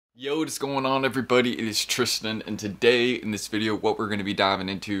Yo, what's going on, everybody? It is Tristan, and today in this video what we're going to be diving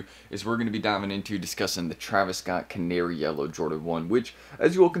into is discussing the Travis Scott Canary Yellow Jordan 1, which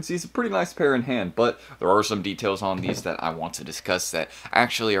as you all can see is a pretty nice pair in hand, but there are some details on these that I want to discuss that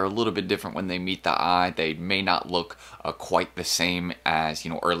actually are a little bit different when they meet the eye. They may not look quite the same as,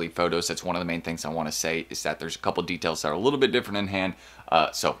 early photos. That's one of the main things I want to say, is that there's a couple details that are a little bit different in hand.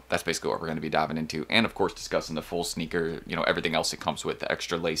 So that's basically what we're going to be diving into, and of course discussing the full sneaker, everything else that comes with, the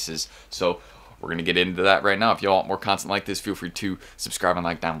extra laces. So we're going to get into that right now. If you all want more content like this, feel free to subscribe and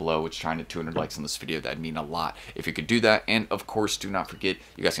like down below. It's trying to 200 likes on this video. That'd mean a lot if you could do that. And of course, do not forget,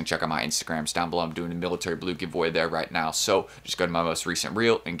 you guys can check out my Instagrams down below. I'm doing a military blue giveaway there right now. So just go to my most recent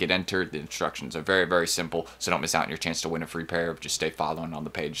reel and get entered. The instructions are very, very simple, so don't miss out on your chance to win a free pair. Just stay following on the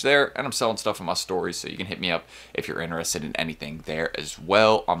page there. And I'm selling stuff on my stories, so you can hit me up if you're interested in anything there as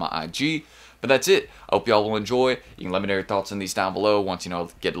well on my IG. But that's it. I hope y'all will enjoy. You can let me know your thoughts on these down below once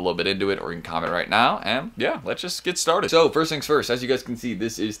get a little bit into it, or you can comment right now. And yeah, let's just get started. So first things first, as you guys can see,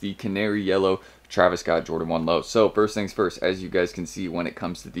 this is the Canary Yellow Travis Scott Jordan 1 Low. So first things first, as you guys can see, when it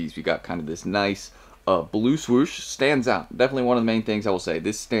comes to these, we got kind of this nice blue swoosh. Stands out. Definitely one of the main things I will say.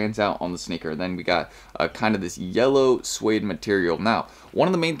 This stands out on the sneaker. Then we got kind of this yellow suede material. Now, one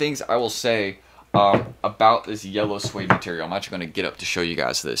of the main things I will say about this yellow suede material, I'm actually going to get up to show you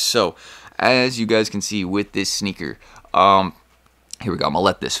guys this. So as you guys can see with this sneaker, here we go, I'm gonna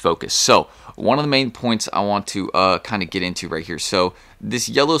let this focus. So one of the main points I want to kind of get into right here, so this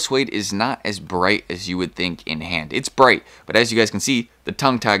yellow suede is not as bright as you would think in hand. It's bright, but as you guys can see, the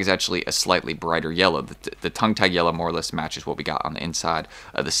tongue tag is actually a slightly brighter yellow. The tongue tag yellow more or less matches what we got on the inside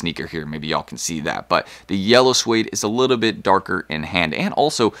of the sneaker here. Maybe y'all can see that, but the yellow suede is a little bit darker in hand. And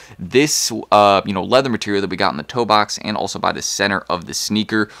also this leather material that we got in the toe box, and also by the center of the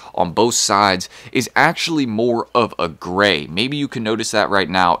sneaker on both sides, is actually more of a gray. Maybe you can notice that right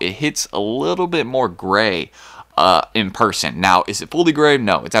now. It hits a little bit more gray in person. Now, is it fully gray?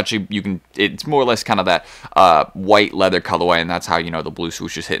 No, it's actually, it's more or less kind of that white leather colorway, and that's how, the blue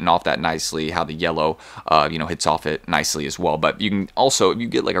swoosh is hitting off that nicely, how the yellow, hits off it nicely as well. But you can also, if you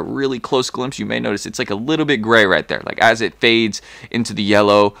get like a really close glimpse, you may notice it's like a little bit gray right there. Like as it fades into the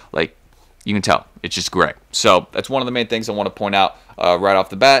yellow, like you can tell it's just gray. So that's one of the main things I want to point out right off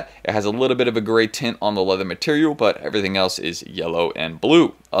the bat. It has a little bit of a gray tint on the leather material, but everything else is yellow and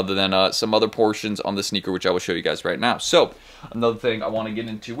blue, other than some other portions on the sneaker, which I will show you guys right now. So another thing I want to get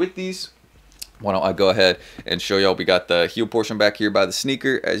into with these, why don't I go ahead and show y'all. We got the heel portion back here by the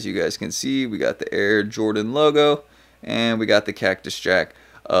sneaker. As you guys can see, we got the Air Jordan logo, and we got the Cactus Jack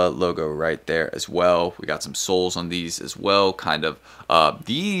logo right there as well. We got some soles on these as well, kind of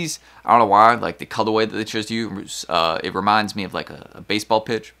these, I don't know why, like the colorway that they chose to use, it reminds me of like a baseball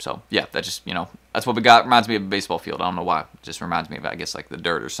pitch. So yeah, that just, that's what we got. Reminds me of a baseball field. I don't know why. It just reminds me of, I guess, like the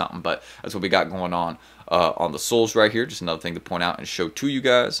dirt or something, but that's what we got going on the soles right here. Just another thing to point out and show to you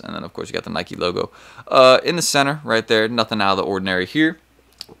guys. And then of course you got the Nike logo in the center right there. Nothing out of the ordinary here.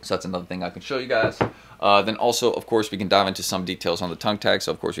 So that's another thing I can show you guys. Then also, of course, we can dive into some details on the tongue tag.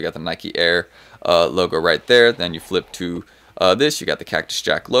 So, of course, you got the Nike Air logo right there. Then you flip to this. You got the Cactus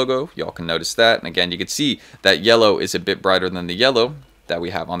Jack logo. Y'all can notice that. And again, you can see that yellow is a bit brighter than the yellow that we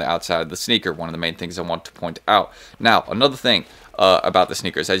have on the outside of the sneaker. One of the main things I want to point out. Now, another thing about the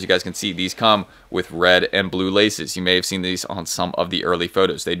sneakers, as you guys can see, these come with red and blue laces. You may have seen these on some of the early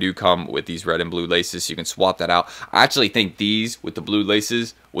photos. They do come with these red and blue laces, so you can swap that out. I actually think these with the blue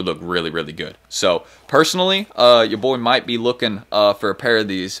laces would look really, really good. So personally, your boy might be looking for a pair of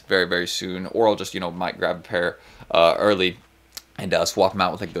these very, very soon, or I'll just, might grab a pair early and swap them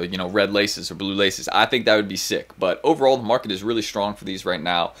out with like the red laces or blue laces. I think that would be sick. But overall, the market is really strong for these right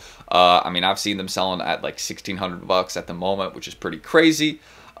now. I mean, I've seen them selling at like $1,600 at the moment, which is pretty crazy.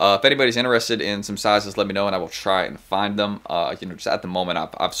 If anybody's interested in some sizes, let me know and I will try and find them. Just at the moment,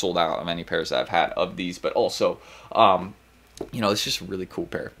 I've sold out of any pairs that I've had of these, but also it's just a really cool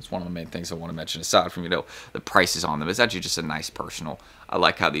pair. It's one of the main things I want to mention, aside from, the prices on them. It's actually just a nice personal. I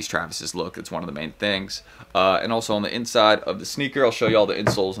like how these Travises look. It's one of the main things. And also on the inside of the sneaker, I'll show you all the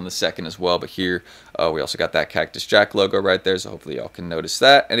insoles in a second as well. But here, we also got that Cactus Jack logo right there. So hopefully y'all can notice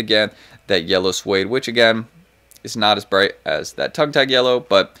that. And again, that yellow suede, which again, is not as bright as that tongue tag yellow,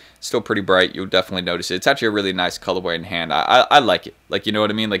 but still pretty bright. You'll definitely notice it. It's actually a really nice colorway in hand. I like it. Like, you know what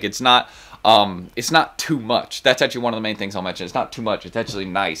I mean? Like, it's not too much. That's actually one of the main things I'll mention. It's not too much. It's actually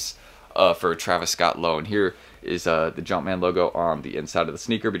nice for a Travis Scott low. And here is the Jumpman logo on the inside of the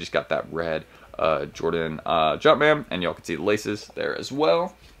sneaker. We just got that red Jordan Jumpman, and y'all can see the laces there as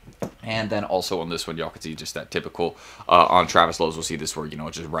well. And then also on this one, y'all can see just that typical, on Travis lows, we'll see this where, you know,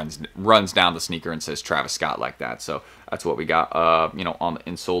 it just runs down the sneaker and says Travis Scott like that. So that's what we got, you know, on the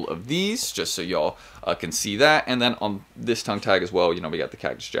insole of these, just so y'all can see that. And then on this tongue tag as well, you know, we got the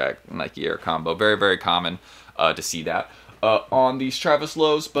Cactus Jack Nike Air combo. Very, very common to see that on these Travis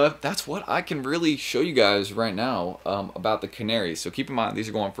lows, but that's what I can really show you guys right now about the Canary. So keep in mind, these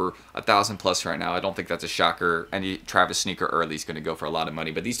are going for $1,000+ right now. I don't think that's a shocker. Any Travis sneaker early is going to go for a lot of money,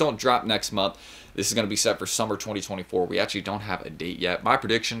 but these don't drop next month. This is going to be set for summer 2024. We actually don't have a date yet. My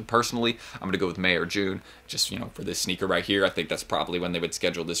prediction, personally, I'm going to go with May or June, just, you know, for this sneaker right here. I think that's probably when they would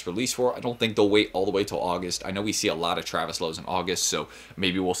schedule this release for. I don't think they'll wait all the way till August. I know we see a lot of Travis lows in August, so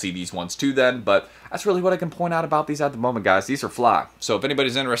maybe we'll see these ones too then, but that's really what I can point out about these at the moment, guys. These are fly. So if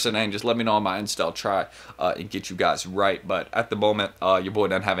anybody's interested in any, just let me know on my Insta. I'll try and get you guys right, but at the moment, your boy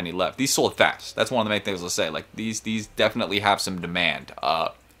doesn't have any left. These sold fast. That's one of the main things I'll say. Like, these definitely have some demand.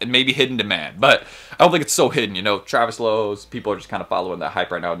 And maybe hidden demand, but I don't think it's so hidden. You know, Travis lows, people are just kind of following that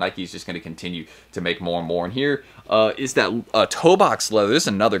hype right now. Nike's just going to continue to make more and more. And here is that toe box leather. This is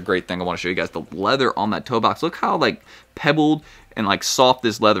another great thing I want to show you guys. The leather on that toe box. Look how like pebbled and like soft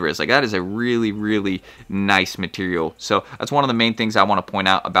this leather is. Like, that is a really, really nice material. So that's one of the main things I want to point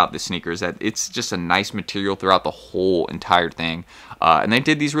out about this sneaker, is that it's just a nice material throughout the whole entire thing. And they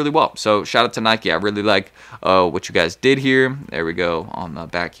did these really well. So shout out to Nike. I really like what you guys did here. There we go on the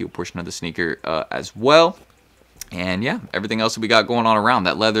back heel portion of the sneaker as well. And yeah, everything else that we got going on around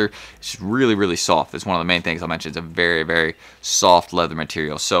that leather is really, really soft. It's one of the main things I mentioned. It's a very, very soft leather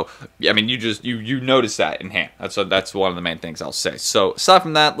material. So I mean, you notice that in hand. That's one of the main things I'll say. So aside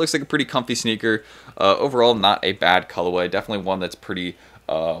from that, looks like a pretty comfy sneaker. Overall, not a bad colorway. Definitely one that's pretty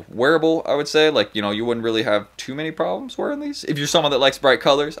wearable, I would say. Like, you know, you wouldn't really have too many problems wearing these if you're someone that likes bright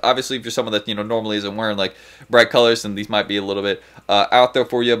colors. Obviously, if you're someone that, you know, normally isn't wearing like bright colors, then these might be a little bit out there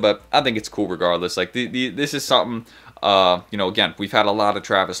for you, but I think it's cool regardless. Like, this is something, you know, again, we've had a lot of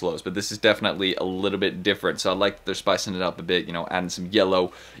Travis lows, but this is definitely a little bit different. So I like that they're spicing it up a bit, you know, adding some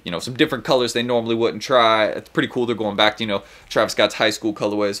yellow, you know, some different colors they normally wouldn't try. It's pretty cool. They're going back to, you know, Travis Scott's high school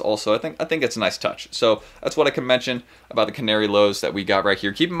colorways also. I think it's a nice touch. So that's what I can mention about the Canary lows that we got right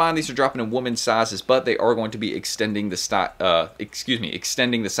here. Keep in mind, these are dropping in women's sizes, but they are going to be extending the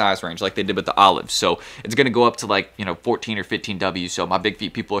extending the size range like they did with the olives. So it's going to go up to, like, you know, 14 or 15 W. So my big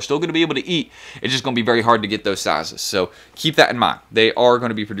feet people are still going to be able to eat. It's just going to be very hard to get those sizes. So keep that in mind. They are going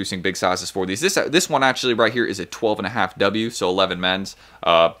to be producing big sizes for these. This one actually right here is a 12.5 W, so 11 men's.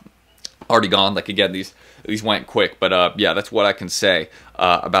 Already gone. Like, again, these went quick, but yeah, that's what I can say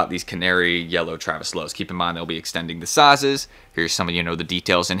about these Canary yellow Travis lows. Keep in mind, they'll be extending the sizes. Here's some of, you know, the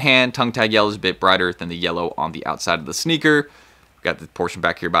details in hand. Tongue tag yellow is a bit brighter than the yellow on the outside of the sneaker. Got the portion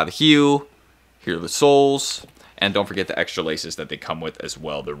back here by the heel. Here are the soles. And don't forget the extra laces that they come with as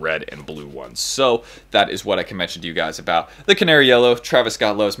well, the red and blue ones. So that is what I can mention to you guys about the Canary yellow Travis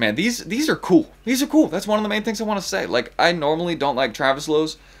Scott lows. Man, these are cool. These are cool. That's one of the main things I want to say. Like, I normally don't like Travis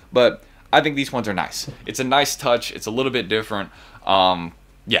lows, but I think these ones are nice. It's a nice touch. It's a little bit different.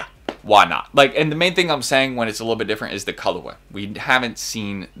 Yeah, why not? Like, and the main thing I'm saying when it's a little bit different is the colorway. We haven't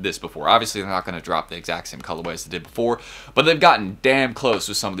seen this before. Obviously, they're not going to drop the exact same colorway as they did before, but they've gotten damn close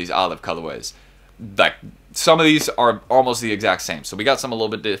with some of these olive colorways. Like, some of these are almost the exact same. So we got some a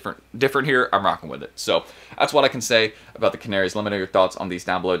little bit different here. I'm rocking with it. So that's what I can say about the Canaries. Let me know your thoughts on these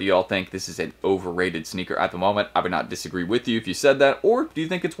down below. Do y'all think this is an overrated sneaker at the moment? I would not disagree with you if you said that. Or do you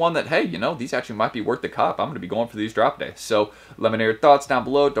think it's one that, hey, you know, these actually might be worth the cop? I'm going to be going for these drop days. So let me know your thoughts down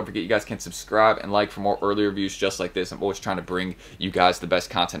below. Don't forget, you guys can subscribe and like for more early reviews just like this. I'm always trying to bring you guys the best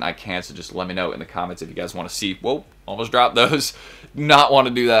content I can. So just let me know in the comments if you guys want to see. Whoa, almost dropped those. Not want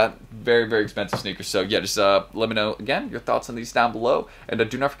to do that. Very, very expensive sneakers. So yeah, just let me know again your thoughts on these down below, and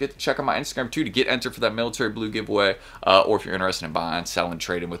do not forget to check out my Instagram too to get entered for that military blue giveaway, or if you're interested in buying, selling,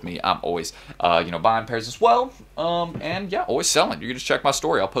 trading with me, I'm always you know, buying pairs as well, and yeah, always selling. You can just check my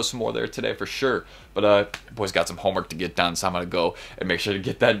story. I'll post some more there today for sure, but boys got some homework to get done, so I'm gonna go and make sure to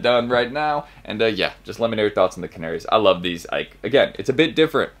get that done right now. And yeah, just let me know your thoughts on the Canaries. I love these. Like, again, it's a bit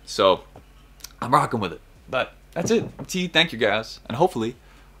different, so I'm rocking with it. But that's it. Thank you guys, and hopefully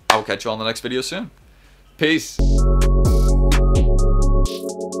I will catch you all in the next video soon. Peace.